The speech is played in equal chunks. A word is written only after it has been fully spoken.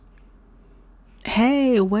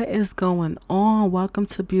Hey, what is going on? Welcome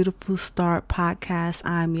to Beautiful Start Podcast.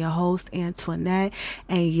 I'm your host, Antoinette.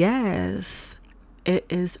 And yes, it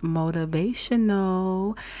is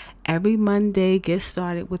motivational. Every Monday, get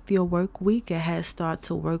started with your work week. A head start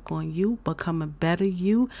to work on you, become a better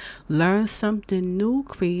you, learn something new,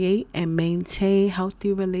 create and maintain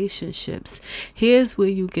healthy relationships. Here's where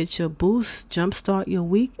you get your boost, jumpstart your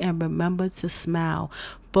week, and remember to smile.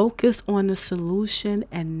 Focus on the solution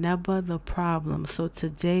and never the problem. So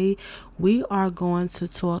today we are going to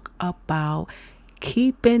talk about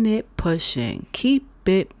keeping it pushing. Keep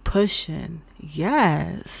it pushing.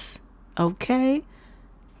 Yes. Okay?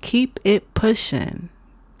 Keep it pushing.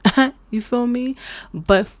 You feel me?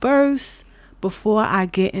 But first, before I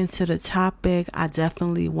get into the topic, I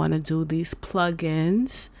definitely want to do these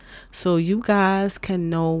plugins so you guys can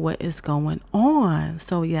know what is going on.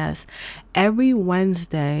 So, yes, every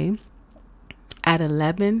Wednesday at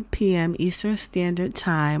 11 p.m. Eastern Standard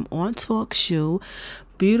Time on TalkShoe,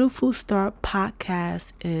 Beautiful Start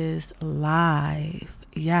Podcast is live.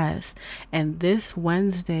 Yes. And this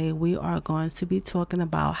Wednesday, we are going to be talking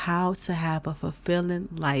about how to have a fulfilling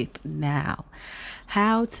life now.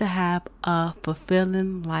 How to have a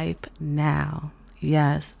fulfilling life now.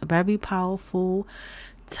 Yes. A very powerful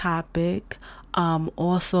topic.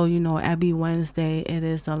 Also, every Wednesday it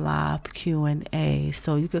is a live Q&A.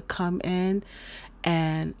 So you could come in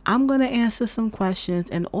and I'm going to answer some questions,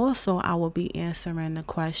 and also I will be answering the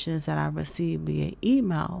questions that I received via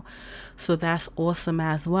email. So that's awesome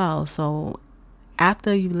as well. So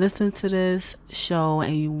after you listen to this show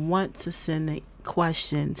and you want to send a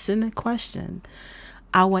question.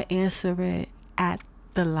 I will answer it at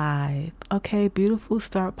the live. Okay, Beautiful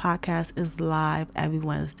Start Podcast is live every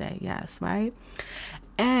Wednesday. Yes, right?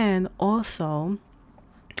 And also,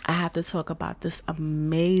 I have to talk about this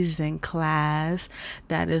amazing class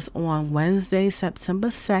that is on Wednesday, September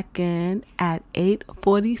 2nd at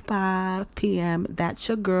 8:45 p.m. That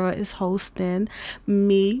your girl is hosting.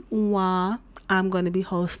 Me, Wa. I'm going to be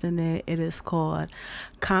hosting it. It is called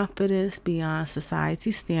Confidence Beyond Society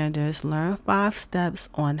Standards. Learn 5 steps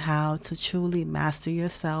on how to truly master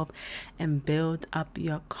yourself and build up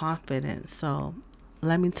your confidence. So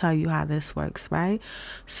let me tell you how this works, right?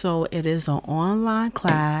 So it is an online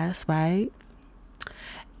class, right?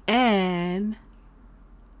 And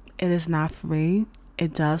it is not free.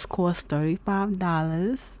 It does cost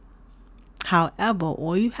 $35. However,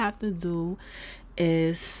 all you have to do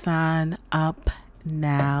is sign up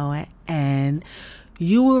now, and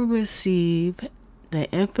you will receive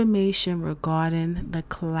the information regarding the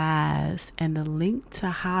class and the link to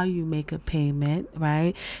how you make a payment,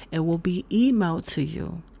 right? It will be emailed to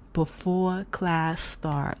you before class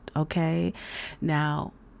start, okay?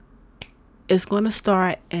 Now, it's going to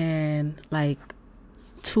start in like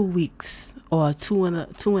 2 weeks or two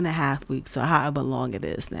and a half weeks, or however long it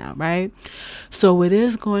is now, right? So it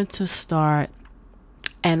is going to start,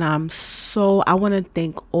 and I want to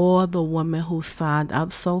thank all the women who signed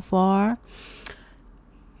up so far.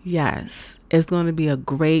 Yes, it's going to be a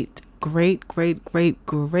great, great, great, great,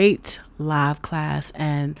 great live class,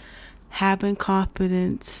 and having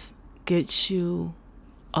confidence gets you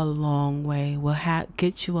a long way.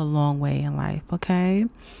 Get you a long way in life, okay?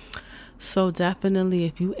 So definitely,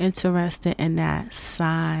 if you're interested in that,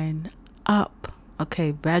 sign up.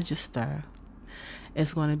 Okay, register.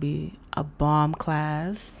 It's going to be a bomb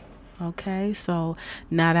class. Okay, so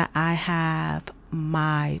now that I have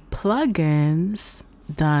my plugins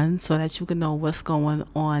done so that you can know what's going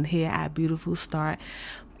on here at Beautiful Start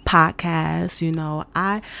Podcast,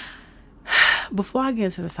 I before I get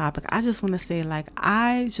into the topic, I just want to say, like,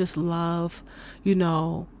 I just love, you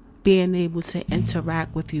know, being able to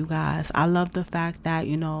interact with you guys. I love the fact that,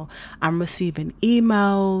 I'm receiving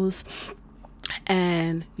emails,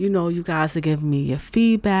 and you guys are giving me your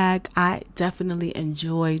feedback. I definitely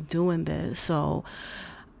enjoy doing this. So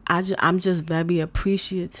I'm just very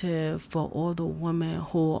appreciative for all the women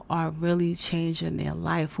who are really changing their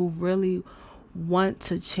life, who really want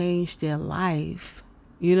to change their life.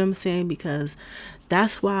 You know what I'm saying? Because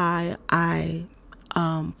that's why I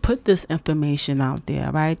put this information out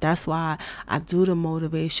there, right? That's why I do the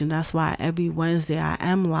motivation. That's why every Wednesday I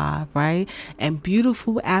am live, right? And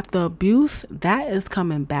Beautiful After Abuse, that is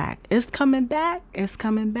coming back. It's coming back. It's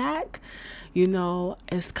coming back.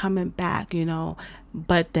 It's coming back,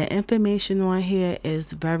 But the information on here is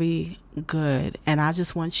very good. And I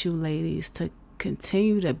just want you ladies to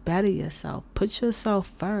continue to better yourself. Put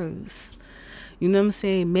yourself first. You know what I'm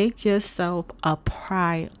saying? Make yourself a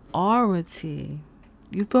priority.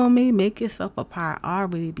 You feel me? Make yourself a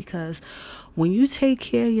priority, because when you take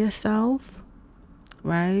care of yourself,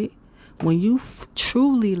 right? when you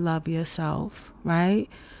truly love yourself, right,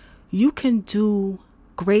 you can do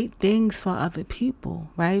great things for other people,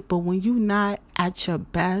 right? But when you're not at your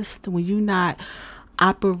best, when you're not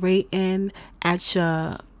operating at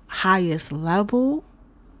your highest level,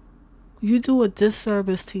 you do a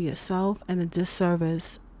disservice to yourself and a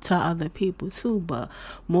disservice to other people too, but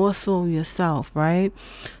more so yourself, right?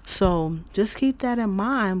 So just keep that in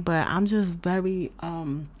mind. But I'm just very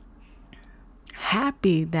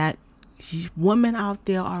happy that women out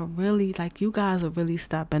there are really, like, you guys are really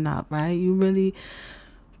stepping up, right? You really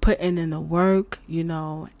putting in the work.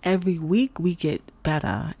 Every week we get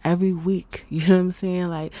better. Every week, you know what I'm saying?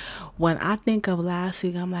 Like, when I think of last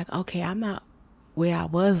week, I'm like, okay, I'm not where I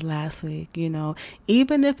was last week.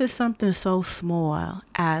 Even if it's something so small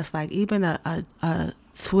as, like, even a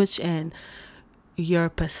switch in your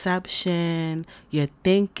perception, your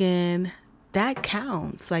thinking, that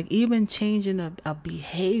counts. Like, even changing a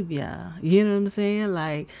behavior, you know what I'm saying?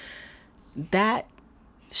 Like, that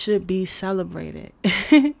should be celebrated.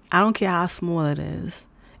 I don't care how small it is.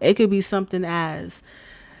 It could be something as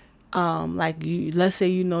like, let's say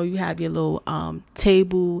you have your little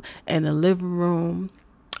table in the living room,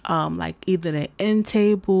 like either the end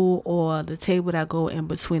table or the table that go in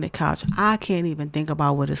between the couch. I can't even think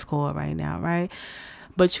about what it's called right now, right?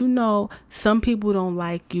 But some people don't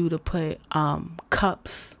like you to put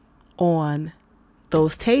cups on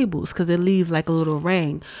those tables because it leaves like a little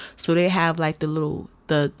ring. So they have like the little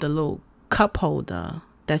cup holder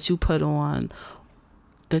that you put on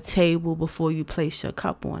the table before you place your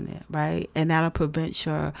cup on it, right? And that'll prevent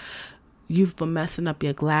you from messing up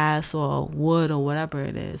your glass or wood or whatever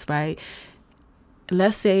it is, right?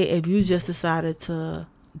 Let's say if you just decided to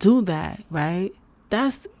do that, right?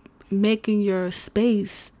 That's making your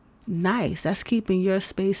space nice. That's keeping your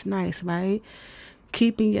space nice, right?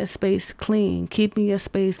 Keeping your space clean, keeping your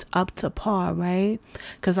space up to par, right?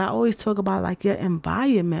 Because I always talk about, like, your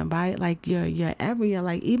environment, right? Like your area,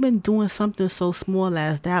 like even doing something so small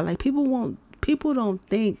as that. Like, people don't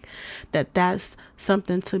think that that's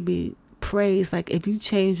something to be praised. Like, if you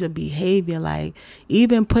change your behavior, like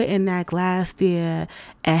even putting that glass there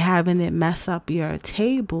and having it mess up your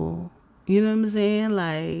table, you know what I'm saying?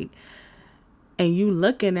 Like, and you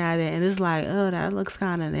looking at it and it's like, oh, that looks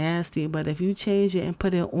kind of nasty. But if you change it and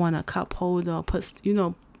put it on a cup holder or put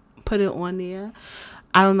it on there,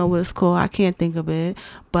 I don't know what it's called, I can't think of it,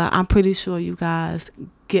 but I'm pretty sure you guys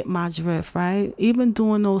get my drift, right? Even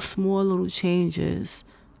doing those small little changes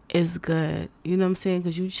is good, you know what I'm saying?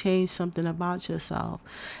 Because you change something about yourself.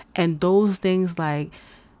 And those things, like,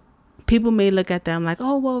 people may look at them like,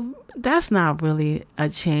 oh, well, that's not really a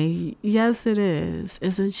change. Yes, it is.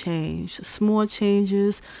 It's a change. Small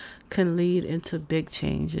changes can lead into big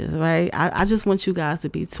changes, right? I just want you guys to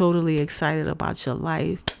be totally excited about your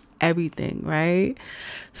life, everything, right?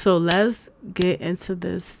 So let's get into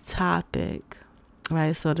this topic,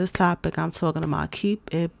 right? So this topic I'm talking about,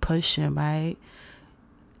 keep it pushing, right?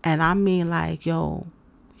 And I mean, like, yo,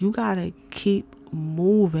 you gotta keep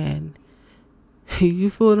moving. You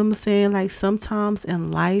feel what I'm saying? Like, sometimes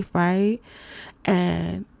in life, right?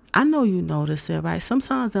 And I know you notice it, right?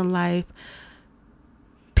 Sometimes in life,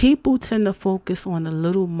 people tend to focus on the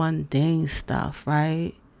little mundane stuff,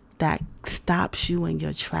 right? That stops you in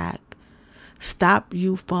your track. Stop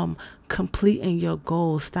you from completing your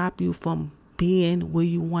goals. Stop you from being where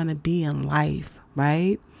you want to be in life,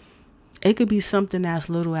 right? It could be something as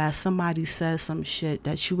little as somebody says some shit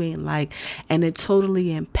that you ain't like, and it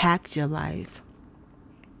totally impacts your life.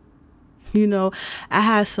 I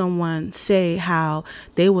had someone say how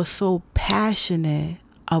they were so passionate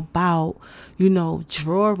about,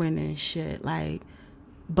 drawing and shit. Like,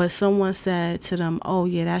 but someone said to them, oh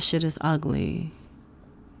yeah, that shit is ugly.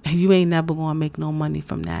 You ain't never gonna make no money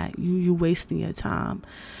from that. You wasting your time.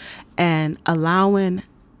 And allowing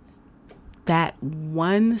that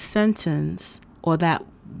one sentence or that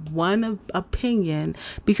one opinion,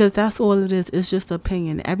 because that's all it is. It's just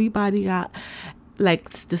opinion. Everybody got, like,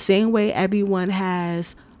 the same way everyone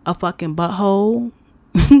has a fucking butthole,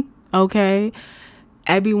 okay?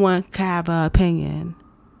 Everyone can have an opinion.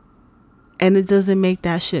 And it doesn't make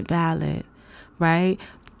that shit valid, right?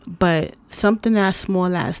 But something as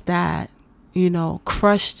small as that,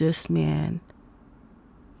 crushed this man.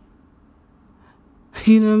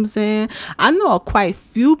 You know what I'm saying? I know quite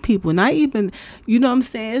few people, not even, you know what I'm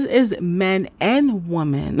saying? It's men and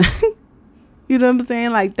women. You know what I'm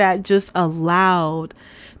saying? Like, that just allowed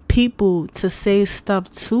people to say stuff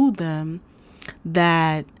to them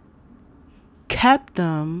that kept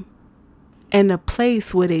them in a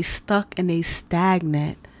place where they stuck and they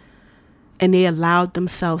stagnant, and they allowed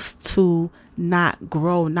themselves to not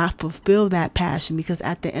grow, not fulfill that passion. Because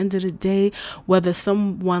at the end of the day, whether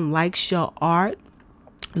someone likes your art,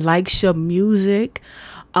 likes your music,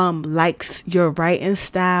 likes your writing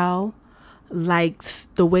style, likes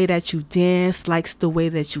the way that you dance, likes the way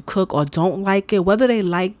that you cook, or don't like it, whether they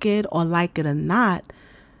like it or not,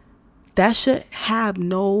 that should have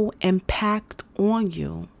no impact on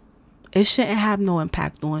you. It shouldn't have no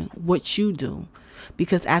impact on what you do.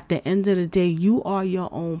 Because at the end of the day, you are your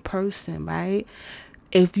own person, right?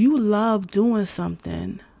 If you love doing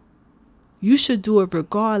something, you should do it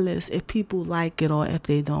regardless if people like it or if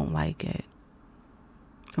they don't like it.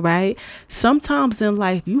 Right? Sometimes in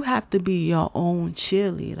life, you have to be your own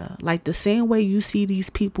cheerleader. Like the same way you see these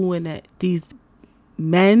people these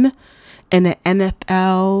men in the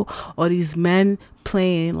NFL, or these men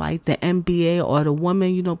playing like the NBA, or the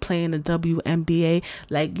woman, playing the WNBA.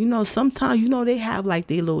 Like, sometimes, they have like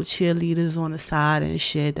their little cheerleaders on the side and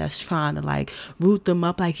shit that's trying to like root them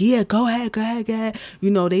up. Like, yeah, go ahead, go ahead, go ahead.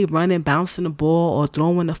 They running, bouncing the ball or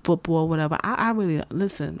throwing the football or whatever. I really,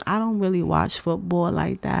 listen, I don't really watch football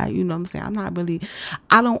like that. You know what I'm saying?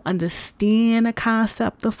 I don't understand the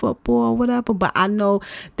concept of football or whatever, but I know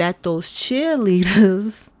that those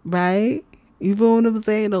cheerleaders, right? You feel what I'm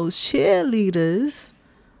saying? Those cheerleaders,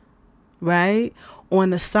 right,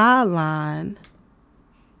 on the sideline,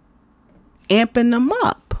 amping them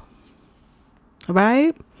up,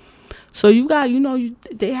 right? So you got,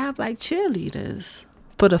 they have like cheerleaders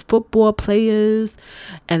for the football players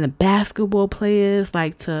and the basketball players,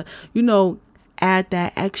 like to, add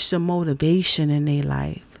that extra motivation in their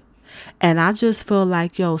life. And I just feel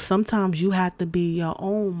like, sometimes you have to be your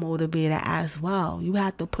own motivator as well. You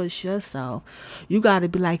have to push yourself. You got to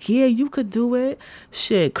be like, yeah, you could do it.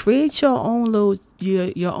 Shit, create your own little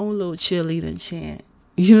cheerleading chant.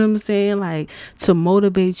 You know what I'm saying? Like, to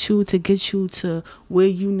motivate you, to get you to where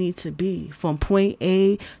you need to be, from point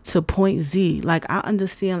A to point Z. Like, I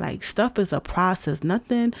understand, like, stuff is a process.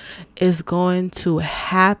 Nothing is going to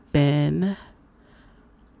happen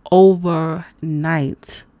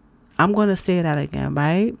overnight. I'm going to say that again,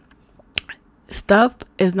 right? Stuff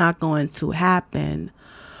is not going to happen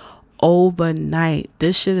overnight.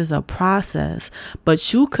 This shit is a process.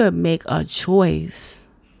 But you could make a choice,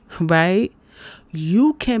 right?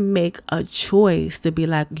 You can make a choice to be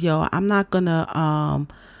like, yo, I'm not going to,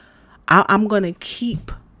 I'm going to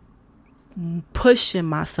keep pushing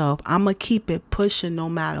myself. I'm going to keep it pushing no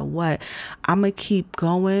matter what. I'm going to keep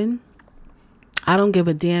going. I don't give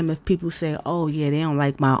a damn if people say, oh yeah, they don't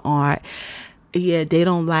like my art. Yeah, they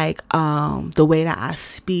don't like the way that I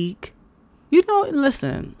speak.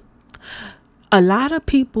 Listen, a lot of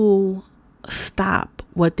people stop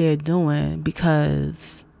what they're doing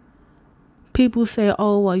because people say,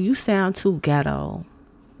 oh, well, you sound too ghetto.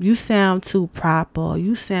 You sound too proper.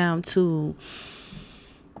 You sound too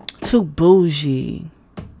bougie.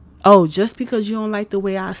 Oh, just because you don't like the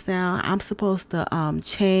way I sound, I'm supposed to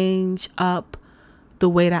change up the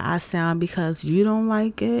way that I sound because you don't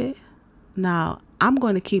like it. Now, I'm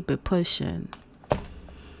going to keep it pushing.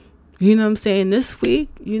 You know what I'm saying? This week,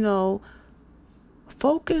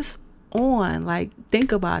 focus on, like,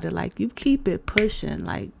 think about it. Like, you keep it pushing.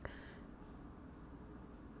 Like,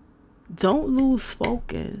 don't lose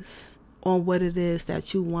focus on what it is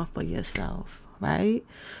that you want for yourself, right?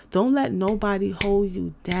 Don't let nobody hold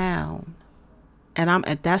you down. And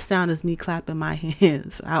that sound is me clapping my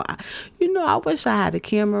hands. I wish I had a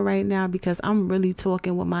camera right now because I'm really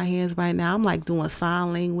talking with my hands right now. I'm like doing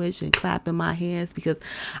sign language and clapping my hands because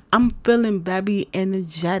I'm feeling very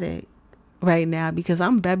energetic right now because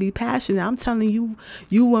I'm very passionate. I'm telling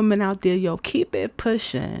you women out there, yo, keep it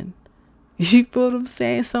pushing. You feel what I'm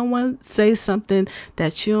saying? Someone say something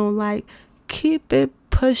that you don't like, keep it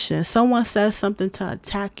pushing. Someone says something to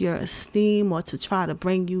attack your esteem or to try to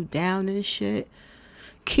bring you down and shit.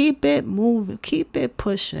 Keep it moving. Keep it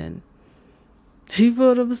pushing. You feel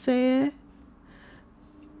what I'm saying?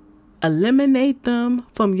 Eliminate them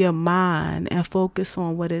from your mind and focus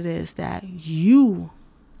on what it is that you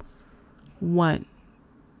want.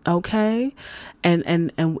 Okay?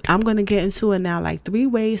 And I'm going to get into it now, like 3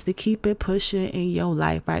 ways to keep it pushing in your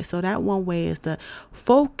life, right? So that one way is to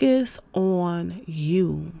focus on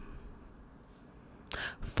you.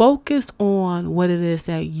 Focus on what it is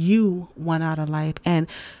that you want out of life and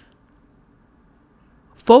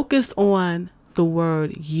focus on the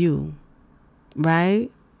word you, right?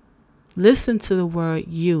 Listen to the word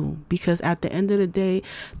you, because at the end of the day,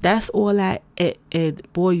 that's all that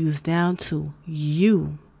it boils down to,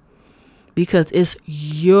 you. Because it's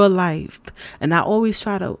your life. And I always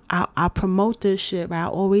try to, I promote this shit, right? I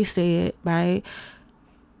always say it, right?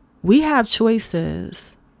 We have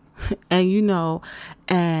choices. And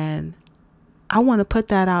and I want to put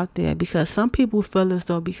that out there, because some people feel as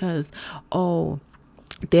though because, oh,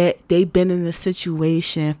 they've been in a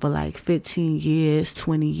situation for like 15 years,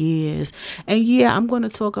 20 years. And yeah, I'm going to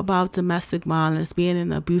talk about domestic violence, being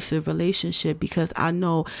in an abusive relationship, because I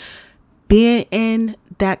know being in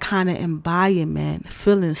that kind of environment,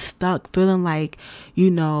 feeling stuck, feeling like,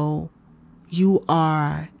 you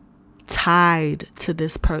are tied to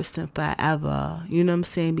this person forever. You know what I'm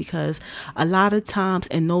saying? Because a lot of times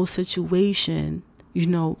in those situations,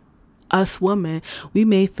 us women, we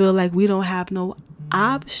may feel like we don't have no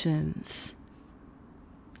options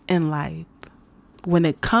in life when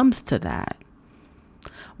it comes to that.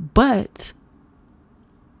 But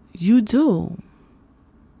you do.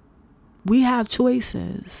 We have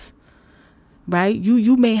choices, right?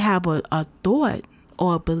 You may have a thought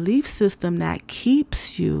or a belief system that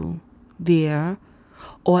keeps you there,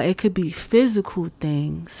 or it could be physical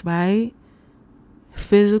things, right?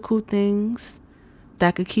 Physical things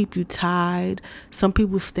that could keep you tied. Some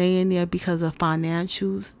people stay in there because of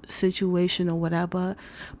financial situation or whatever,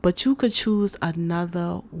 but you could choose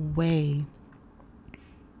another way,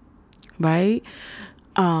 right?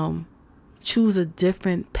 Choose a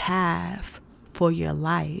different path for your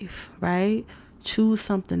life, right? Choose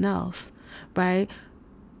something else, right?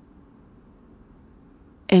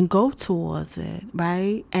 And go towards it,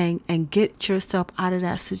 right? And get yourself out of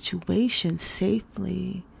that situation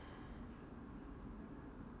safely.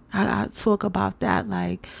 I talk about that,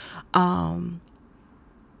 like,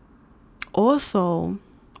 also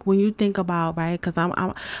when you think about, right, because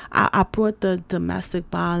I brought the domestic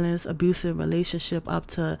violence abusive relationship up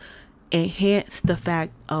to enhance the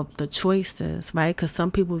fact of the choices, right? Because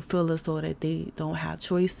some people feel as though that they don't have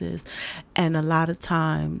choices, and a lot of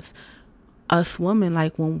times us women,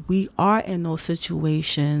 like when we are in those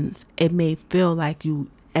situations, it may feel like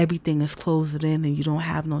everything is closed in and you don't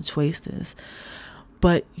have no choices.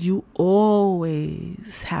 But you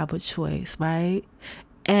always have a choice, right?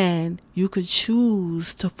 And you could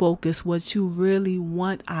choose to focus what you really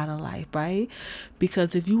want out of life, right?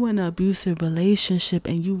 Because if you're in an abusive relationship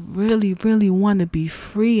and you really, really want to be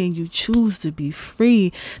free, and you choose to be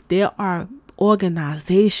free, there are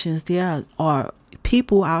organizations, there are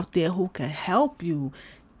people out there who can help you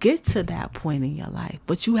get to that point in your life.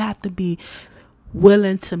 But you have to be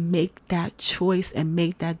willing to make that choice and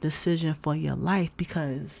make that decision for your life,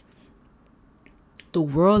 because the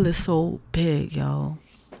world is so big, yo.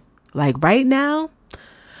 Like right now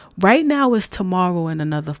is tomorrow in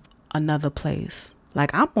another place.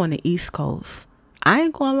 Like I'm on the East Coast. I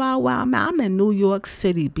ain't gonna lie, where I'm in New York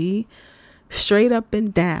City, B. Straight up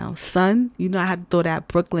and down, son. I had to throw that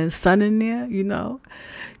Brooklyn sun in there,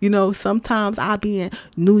 sometimes I'll be in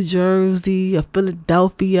New Jersey or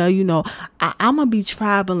Philadelphia, I'm going to be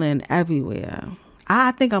traveling everywhere.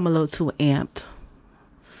 I think I'm a little too amped.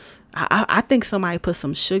 I think somebody put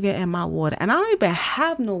some sugar in my water, and I don't even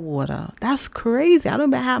have no water. That's crazy. I don't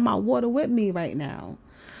even have my water with me right now.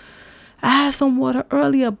 I had some water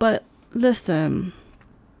earlier, but listen,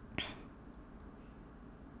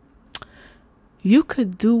 you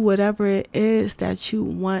could do whatever it is that you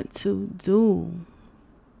want to do.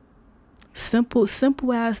 Simple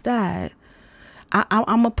as that. I'm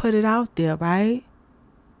going to put it out there, right?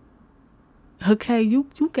 Okay, you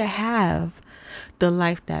can have the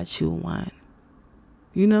life that you want.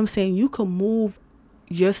 You know what I'm saying? You can move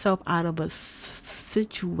yourself out of a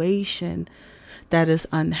situation that is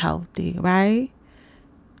unhealthy, right?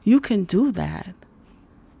 You can do that.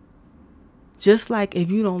 Just like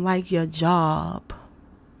if you don't like your job,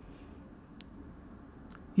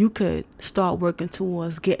 you could start working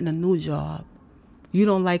towards getting a new job. You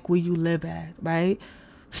don't like where you live at, right?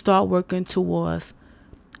 Start working towards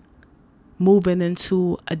moving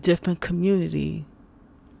into a different community,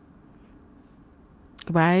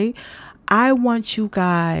 right? I want you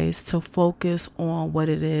guys to focus on what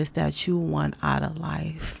it is that you want out of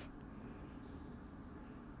life.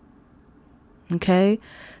 Okay?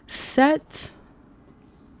 Set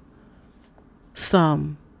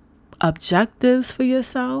some objectives for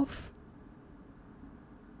yourself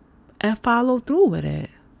and follow through with it.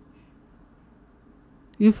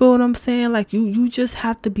 You feel what I'm saying? Like you just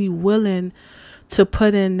have to be willing to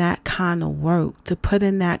put in that kind of work, to put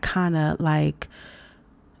in that kind of like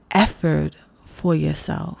effort for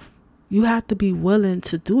yourself. You have to be willing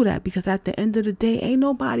to do that, because at the end of the day, ain't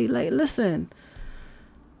nobody going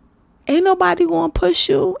to push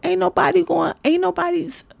you.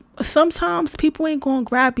 Sometimes people ain't going to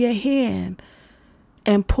grab your hand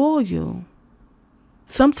and pull you.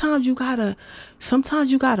 Sometimes you gotta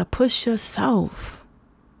push yourself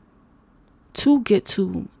to get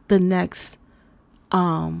to the next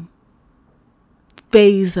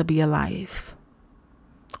phase of your life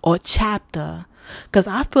or chapter. Because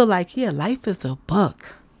I feel like, yeah, life is a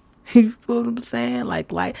book. You feel what I'm saying?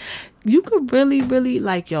 Like, you could really, really,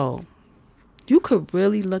 you could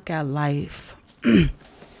really look at life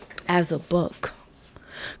as a book.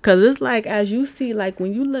 Cause it's like, as you see, like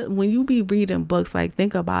when you be reading books, like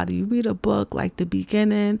think about it. You read a book, like the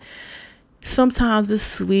beginning, sometimes it's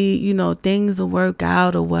sweet, things will work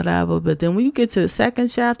out or whatever. But then when you get to the second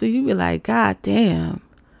chapter, you be like, God damn,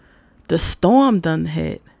 the storm done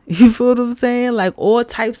hit. You feel what I'm saying? Like all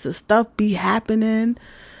types of stuff be happening.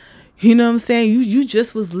 You know what I'm saying? You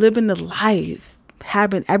just was living the life,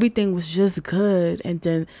 having everything was just good, and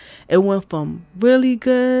then it went from really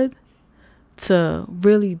good to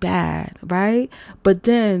really bad, right? But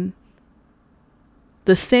then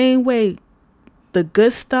the same way the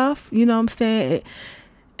good stuff, you know what I'm saying?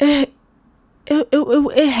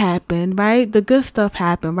 It happened, right? The good stuff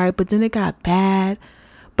happened, right? But then it got bad.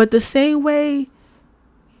 But the same way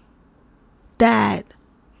that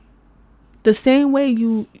the same way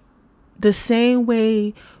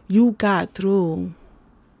you got through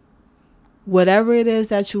whatever it is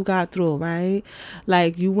that you got through, right?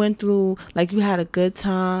 Like you went through, like you had a good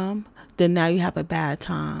time, then now you have a bad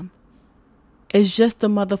time. It's just a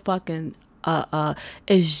motherfucking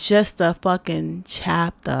it's just a fucking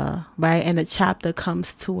chapter, right? And the chapter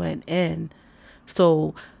comes to an end.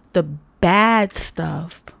 So the bad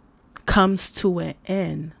stuff comes to an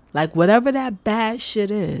end. Like whatever that bad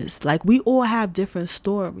shit is, like we all have different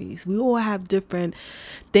stories. We all have different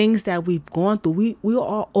things that we've gone through. We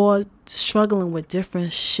are all struggling with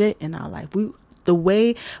different shit in our life. The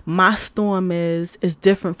way my storm is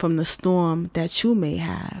different from the storm that you may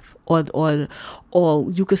have, or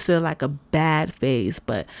you consider like a bad phase.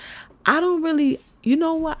 But I don't really, you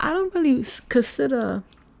know what? I don't really consider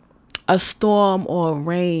a storm or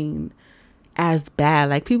rain as bad.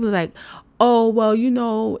 Like people are like, oh well,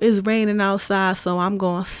 it's raining outside, so I'm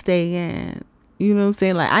gonna stay in. You know what I'm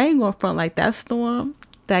saying? Like I ain't gonna front like that storm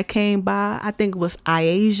that came by. I think it was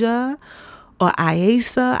Iasia or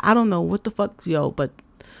Iasa. I don't know what the fuck, but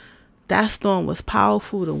that storm was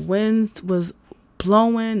powerful. The winds was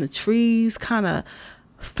blowing, the trees kind of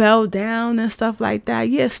fell down and stuff like that.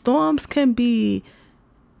 Yeah, storms can be,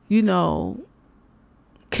 can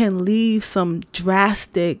leave some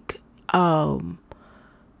drastic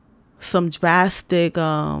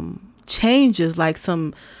changes, like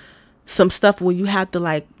some stuff where you have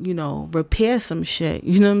to repair some shit,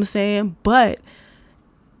 you know what I'm saying? But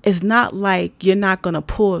it's not like you're not gonna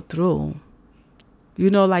pull through,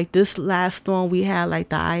 like this last storm we had, like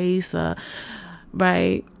the Isa,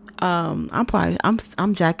 right?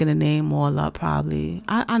 I'm jacking the name all up probably.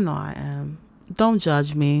 I know I am. Don't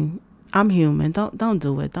judge me. I'm human. Don't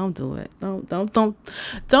do it. Don't do it.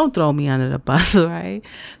 Don't throw me under the bus, right?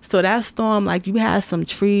 So that storm, like you had some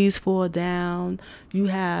trees fall down. You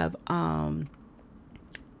have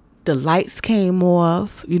the lights came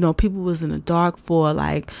off. People was in the dark for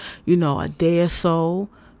like, a day or so,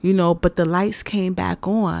 but the lights came back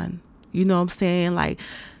on. You know what I'm saying? Like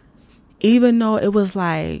even though it was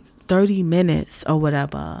like 30 minutes or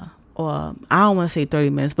whatever, or I don't want to say 30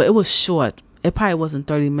 minutes, but it was short. It probably wasn't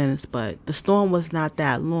 30 minutes, but the storm was not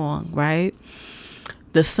that long, right?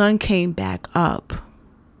 The sun came back up,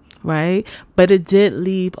 right? But it did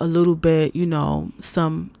leave a little bit,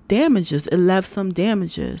 some damages. It left some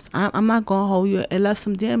damages. I'm not going to hold you. It left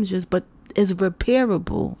some damages, but it's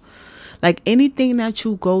repairable. Like anything that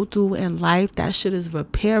you go through in life, that shit is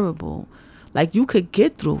repairable. Like you could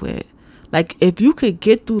get through it. Like if you could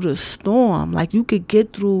get through the storm, like you could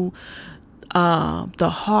get through the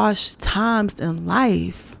harsh times in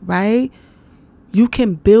life, right? You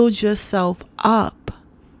can build yourself up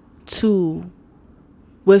to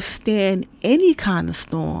withstand any kind of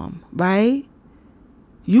storm, right?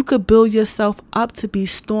 You could build yourself up to be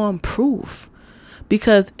storm proof,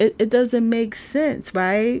 because it doesn't make sense,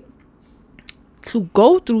 right? To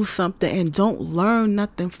go through something and don't learn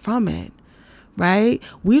nothing from it. Right?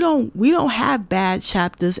 We don't have bad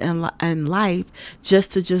chapters in life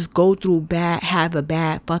just to go through have a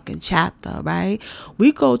bad fucking chapter, right?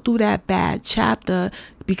 We go through that bad chapter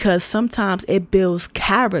because sometimes it builds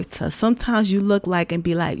character. Sometimes you look like and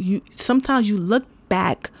be like, sometimes you look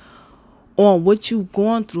back on what you've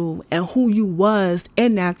gone through and who you was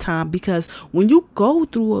in that time, because when you go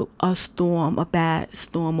through a storm, a bad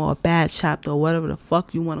storm or a bad chapter or whatever the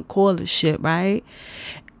fuck you want to call this shit, right?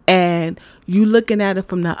 And you looking at it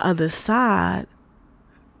from the other side,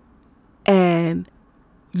 and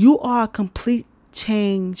you are a complete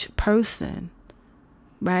changed person,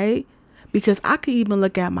 right? Because I could even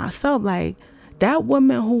look at myself like that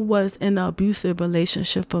woman who was in an abusive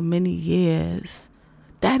relationship for many years,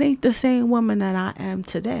 that ain't the same woman that I am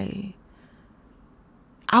today.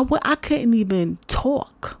 I couldn't even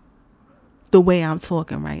talk the way I'm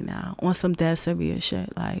talking right now on some dead serious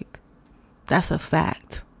shit. Like, that's a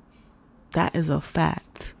fact. That is a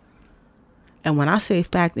fact. And when I say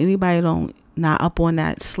fact, anybody don't not up on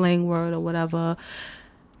that slang word or whatever,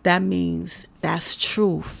 that means that's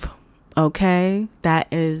truth. Okay? That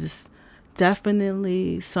is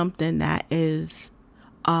definitely something that is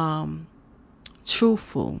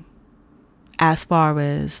truthful as far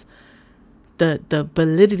as the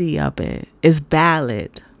validity of it is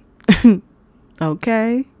valid.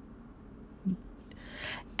 Okay?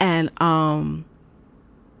 And I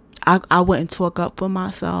wouldn't talk up for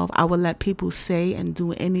myself. I would let people say and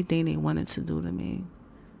do anything they wanted to do to me.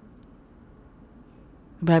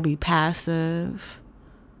 Very passive.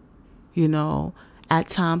 You know, at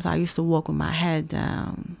times I used to walk with my head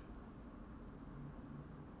down.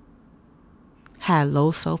 Had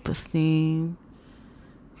low self-esteem.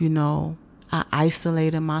 You know, I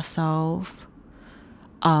isolated myself.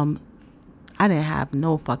 I didn't have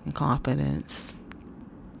no fucking confidence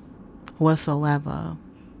whatsoever.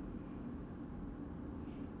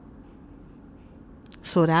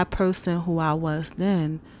 So that person who I was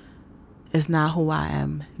then is not who I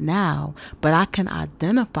am now. But I can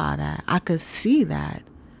identify that. I could see that.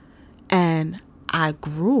 And I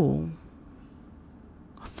grew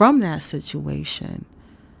from that situation.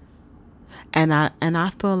 And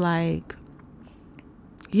I feel like,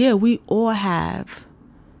 yeah, we all have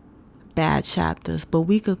bad chapters, but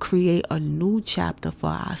we could create a new chapter for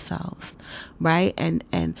ourselves, right?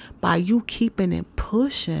 And by you keeping it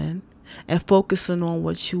pushing and focusing on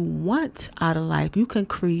what you want out of life, you can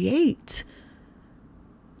create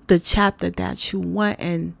the chapter that you want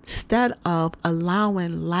instead of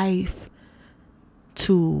allowing life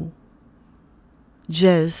to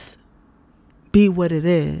just be what it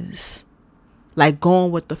is, like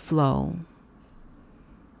going with the flow.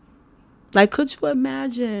 Like, could you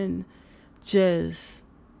imagine just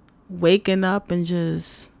waking up and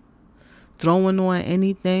just throwing on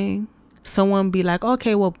anything? Someone be like,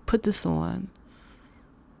 okay, well, put this on.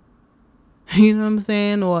 You know what I'm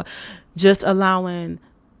saying? Or just allowing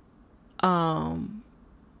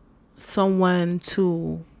someone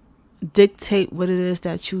to dictate what it is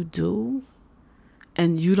that you do,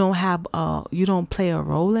 and you don't play a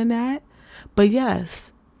role in that. But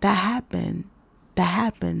yes, that happens,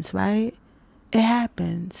 right? It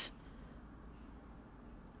happens.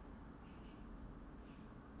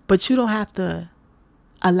 But you don't have to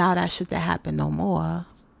allow that shit to happen no more.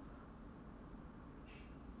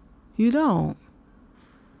 You don't.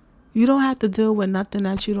 You don't have to deal with nothing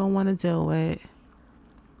that you don't want to deal with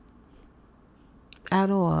at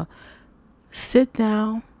all. Sit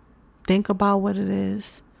down, think about what it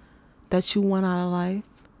is that you want out of life.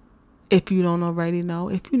 If you don't already know,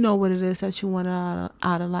 if you know what it is that you want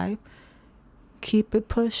out of life, keep it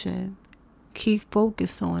pushing. Keep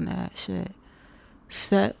focused on that shit.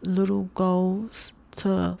 Set little goals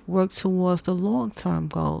to work towards the long-term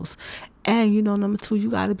goals. And number 2, you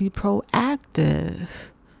got to be proactive.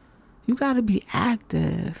 You got to be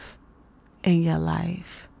active in your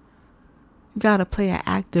life. You got to play an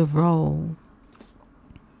active role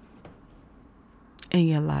in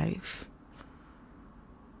your life.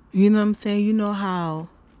 You know what I'm saying? You know how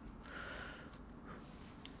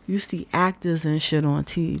you see actors and shit on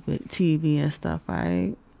TV and stuff,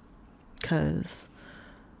 right? Because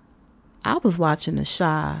I was watching The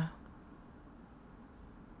Chi.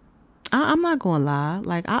 I'm not going to lie.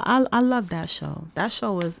 Like, I love that show. That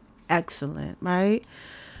show is excellent, right?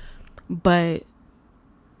 But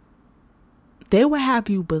they would have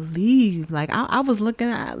you believe, like, I was looking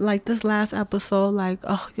at, like, this last episode, like,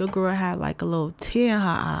 oh, your girl had, like, a little tear in her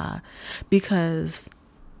eye because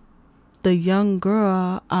the young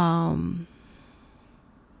girl, oh,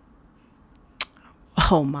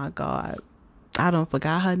 my God. I don't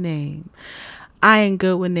forgot her name. I ain't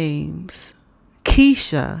good with names.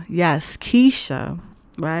 Keisha. Yes, Keisha,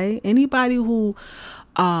 right? Anybody who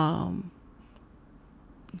don't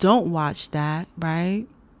watch that, right?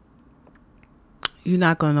 You're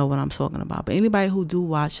not going to know what I'm talking about. But anybody who do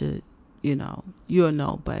watch it, you'll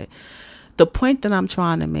know. But the point that I'm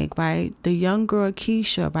trying to make, right? The young girl,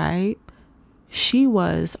 Keisha, right? She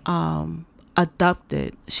was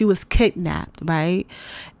abducted. She was kidnapped, right?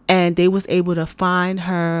 And they was able to find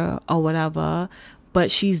her or whatever.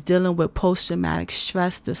 But she's dealing with post-traumatic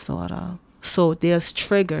stress disorder. So there's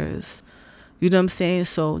triggers. You know what I'm saying?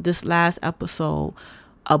 So this last episode,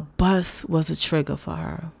 a bus was a trigger for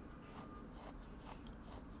her.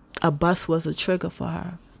 a bus was a trigger for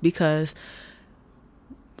her, because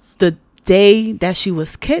the day that she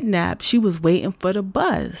was kidnapped, she was waiting for the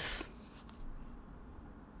bus.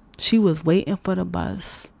 She was waiting for the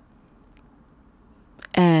bus.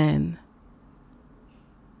 And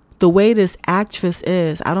the way this actress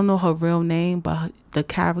is, I don't know her real name, but the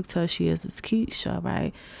character she is Keisha,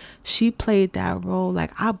 right? She played that role.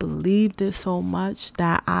 Like, I believed it so much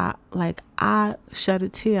that I shed a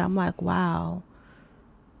tear. I'm like, wow.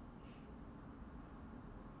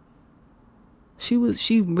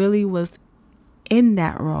 She really was in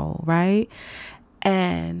that role, right?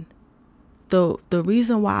 And the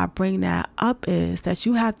reason why I bring that up is that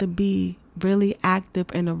you have to be really active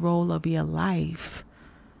in the role of your life.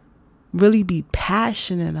 Really be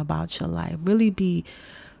passionate about your life. Really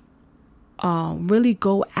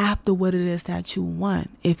go after what it is that you want.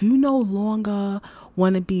 If you no longer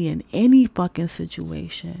want to be in any fucking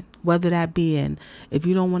situation, whether that be if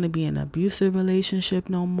you don't want to be in an abusive relationship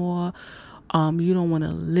no more, you don't want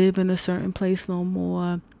to live in a certain place no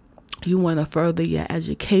more, you want to further your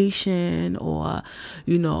education, or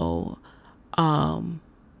you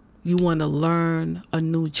want to learn a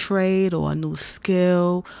new trade or a new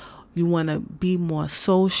skill, you want to be more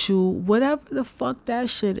social, whatever the fuck that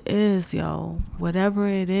shit is, yo, whatever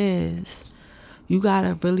it is, you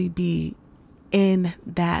gotta really be in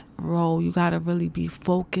that role. You gotta really be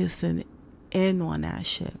focused and in on that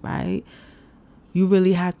shit, right? You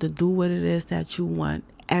really have to do what it is that you want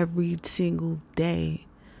every single day.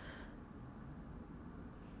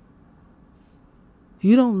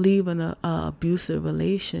 You don't leave an abusive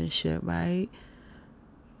relationship, right,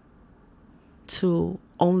 to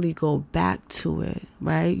only go back to it,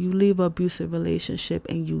 right? You leave an abusive relationship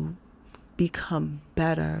and you become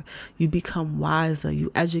better. You become wiser.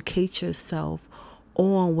 You educate yourself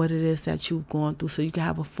on what it is that you've gone through, so you can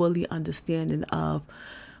have a fully understanding of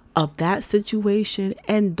that situation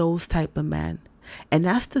and those type of men. And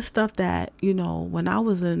that's the stuff that, when I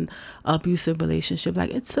was in an abusive relationship,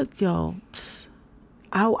 like, it took,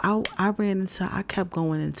 I kept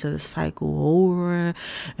going into the cycle over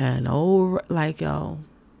and over, like,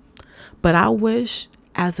 but I wish,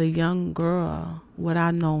 as a young girl, what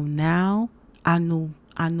I know now, I knew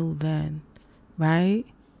then, right?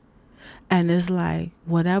 And it's like,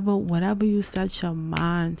 whatever you set your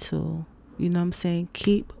mind to, you know what I'm saying?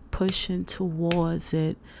 Keep pushing towards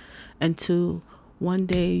it until one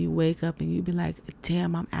day you wake up and you be like,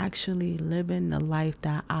 damn, I'm actually living the life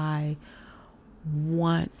that I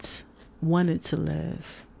wanted to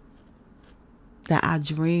live, that I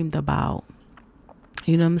dreamed about.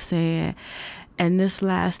 You know what I'm saying? And this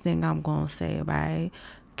last thing I'm going to say, right?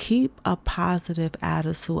 Keep a positive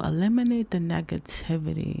attitude. Eliminate the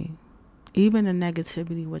negativity. Even the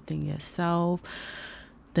negativity within yourself,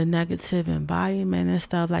 the negative environment and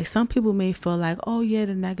stuff. Like, some people may feel like, oh yeah,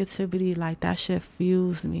 the negativity, like, that shit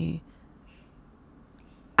fuels me.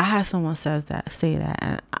 I had someone say that,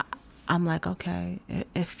 and I'm like, okay,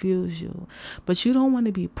 it fuels you. But you don't want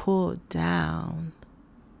to be pulled down.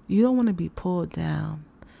 You don't want to be pulled down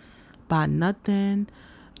by nothing,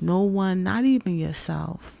 no one, not even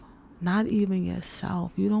yourself. Not even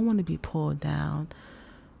yourself. You don't want to be pulled down.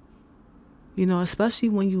 Especially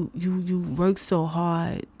when you work so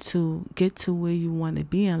hard to get to where you want to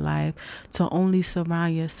be in life, to only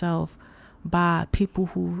surround yourself by people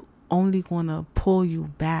who only going to pull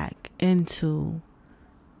you back into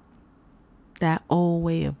that old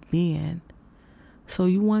way of being. So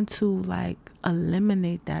you want to, like,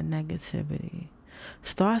 eliminate that negativity.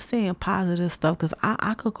 Start saying positive stuff, because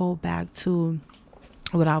I could go back to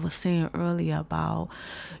what I was saying earlier about,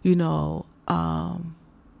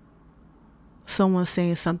 someone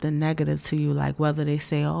saying something negative to you, like whether they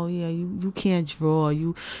say, oh yeah, you can't draw,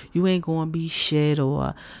 you ain't gonna be shit,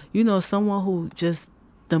 or someone who just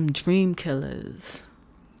them dream killers.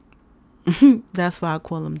 That's why I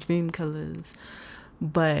call them dream killers.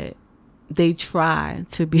 But they try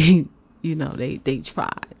to be, they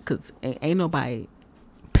try, because ain't nobody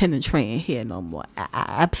penetrating here no more.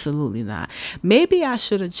 Absolutely not. Maybe I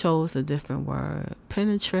should have chose a different word.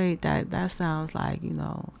 Penetrate, that sounds like,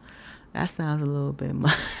 that sounds a little bit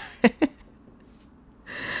much.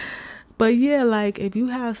 But yeah, like, if you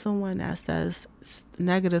have someone that says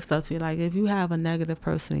negative stuff to you, like if you have a negative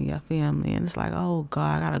person in your family and it's like, oh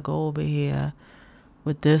God, I gotta go over here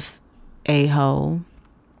with this a-hole,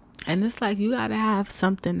 and it's like, you gotta have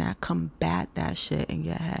something that combat that shit in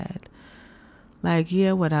your head. Like,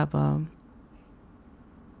 yeah, whatever,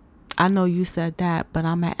 I know you said that, but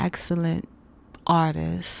I'm an excellent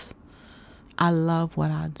artist. I love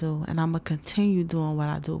what I do, and I'm going to continue doing what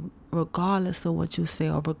I do, regardless of what you say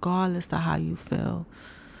or regardless of how you feel.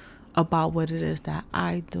 about what it is that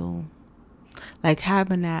I do. Like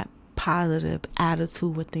having that positive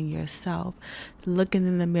attitude within yourself, looking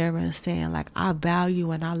in the mirror and saying like, I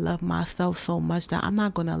value and I love myself so much that I'm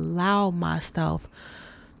not going to allow myself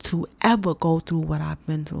to ever go through what I've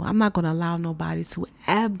been through. I'm not going to allow nobody to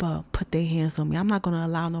ever put their hands on me. I'm not going to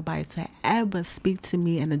allow nobody to ever speak to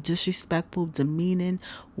me in a disrespectful, demeaning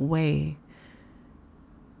way.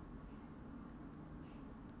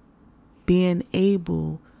 Being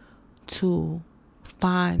able to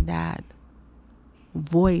find that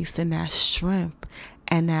voice and that strength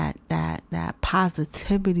and that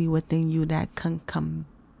positivity within you that can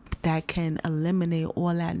eliminate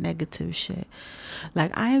all that negative shit.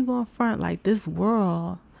 Like, I ain't gonna front, like, this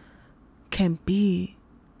world can be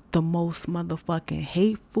the most motherfucking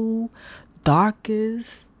hateful,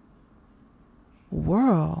 darkest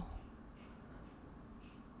world,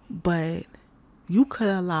 but you could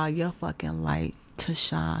allow your fucking light to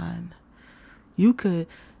shine. You could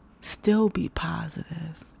still be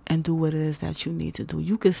positive and do what it is that you need to do.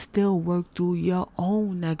 You could still work through your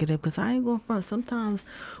own negative, because I ain't gonna front, sometimes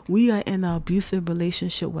we are in an abusive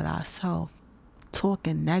relationship with ourselves,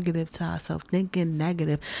 talking negative to ourselves, thinking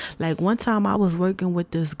negative. Like, one time I was working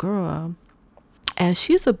with this girl, and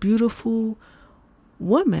she's a beautiful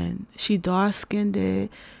woman. She dark skinned,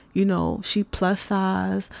 she plus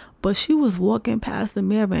size, but she was walking past the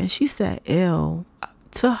mirror and she said "ew"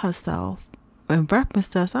 to herself in reference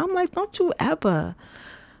to us. I'm like, don't you ever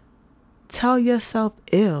tell yourself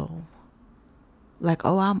 "ew," like,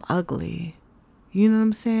 oh, I'm ugly. You know what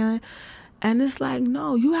I'm saying? And it's like,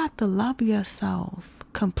 no, you have to love yourself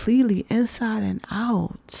completely, inside and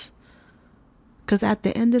out. Because at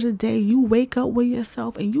the end of the day, you wake up with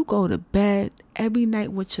yourself and you go to bed every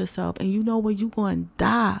night with yourself, and you know where you're going to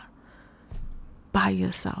die by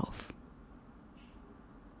yourself.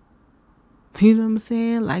 You know what I'm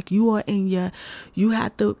saying? Like, you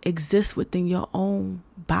have to exist within your own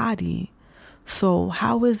body. So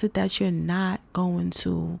how is it that you're not going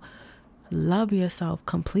to love yourself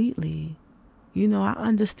completely? I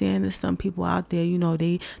understand there's some people out there,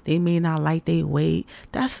 they may not like their weight.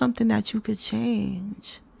 That's something that you could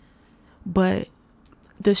change. But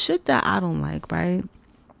the shit that I don't like, right,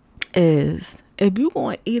 is if you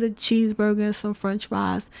going to eat a cheeseburger and some french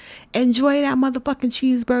fries, enjoy that motherfucking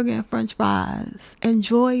cheeseburger and french fries.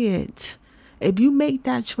 Enjoy it. If you make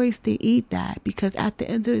that choice to eat that, because at the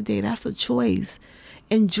end of the day, that's a choice.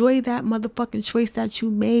 Enjoy that motherfucking choice that you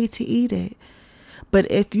made to eat it. But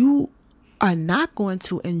if you are not going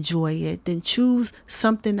to enjoy it, then choose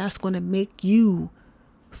something that's going to make you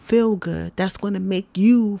feel good. That's going to make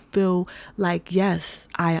you feel like, yes,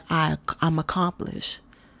 I'm accomplished.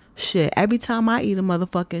 Shit, every time I eat a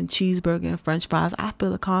motherfucking cheeseburger and french fries, I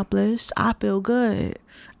feel accomplished. I feel good.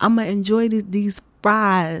 I'm going to enjoy these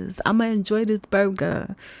fries. I'm going to enjoy this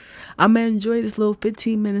burger. I'm going to enjoy this little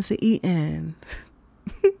 15 minutes of eating.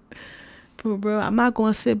 For real, I'm not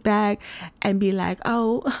going to sit back and be like,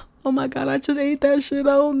 oh my God, I just ate that shit.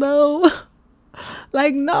 Oh no.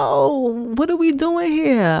 Like, no, what are we doing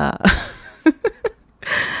here?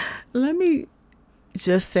 Let me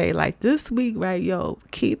just say, like, this week, right, yo,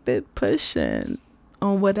 keep it pushing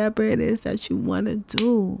on whatever it is that you want to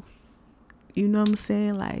do. You know what I'm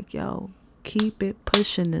saying? Like, yo, keep it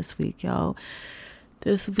pushing this week, yo.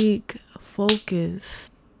 This week, focus.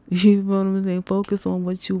 You know what I'm saying? Focus on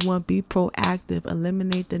what you want. Be proactive.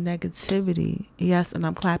 Eliminate the negativity. Yes, and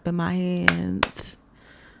I'm clapping my hands.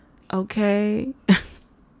 Okay?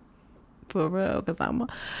 For real. Because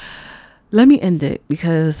let me end it,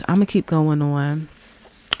 because I'm going to keep going on.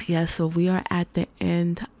 Yes, so we are at the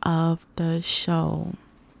end of the show.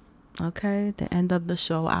 Okay? The end of the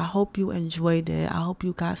show. I hope you enjoyed it. I hope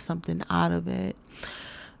you got something out of it.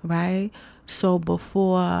 Right? So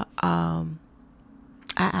before I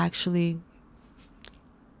actually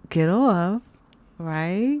get off,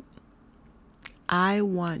 right, I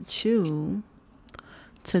want you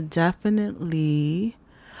to definitely,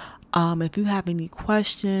 if you have any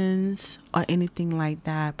questions or anything like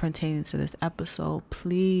that pertaining to this episode,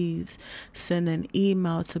 please send an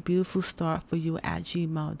email to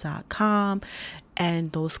beautifulstartforyou@gmail.com,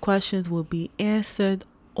 and those questions will be answered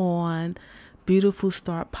on Beautiful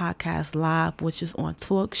Start Podcast Live, which is on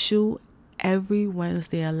TalkShoe every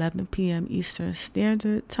Wednesday, 11 p.m. Eastern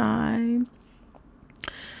Standard Time.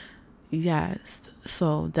 Yes,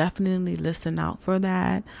 so definitely listen out for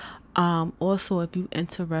that. Also, if you're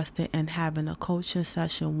interested in having a coaching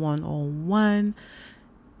session one-on-one,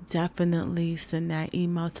 definitely send that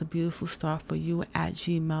email to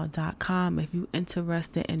beautifulstartforyou@gmail.com. If you're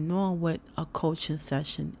interested in knowing what a coaching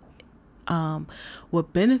session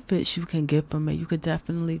what benefits you can get from it, you could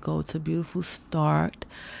definitely go to Beautiful Start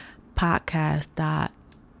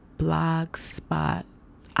podcast.blogspot,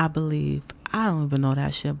 I believe. I don't even know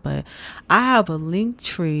that shit, but I have a link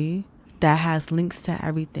tree that has links to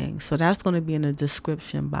everything. So that's going to be in the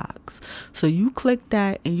description box. So you click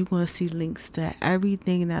that and you're going to see links to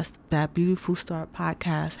everything that Beautiful Start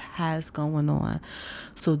podcast has going on.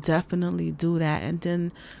 So definitely do that. And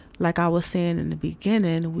then, like I was saying in the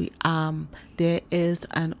beginning, there is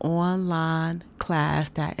an online class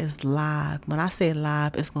that is live. When I say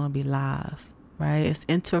live, it's going to be live, right? It's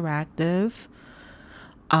interactive.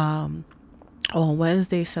 On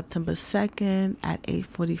Wednesday, September 2nd at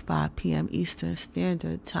 8:45 p.m. Eastern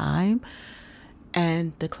Standard Time.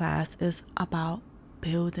 And the class is about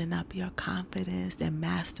building up your confidence and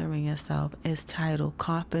mastering yourself. It's titled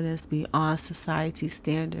Confidence Beyond Society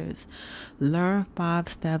Standards. Learn 5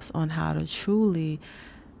 steps on how to truly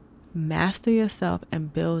master yourself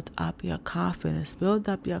and build up your confidence. Build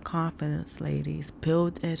up your confidence, ladies.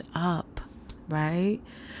 Build it up, right?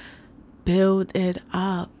 Build it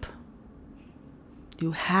up.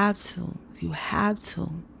 You have to. You have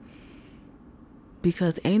to.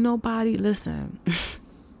 Because ain't nobody, listen,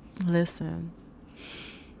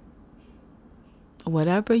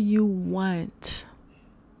 whatever you want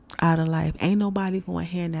out of life, ain't nobody going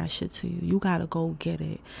to hand that shit to you. You got to go get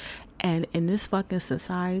it. And in this fucking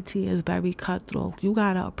society is very cutthroat. You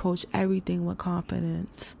got to approach everything with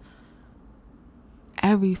confidence.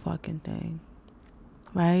 Every fucking thing.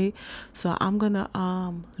 Right? So I'm going to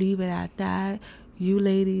leave it at that. You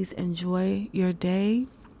ladies enjoy your day.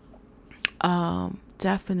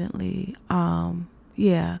 Definitely.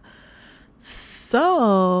 Yeah.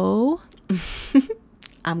 So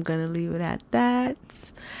I'm gonna leave it at that.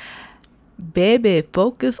 Baby,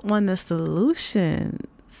 focus on the solutions.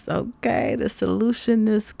 Okay, the solution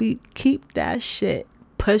this week. Keep that shit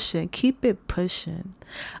pushing. Keep it pushing.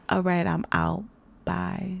 All right, I'm out.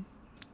 Bye.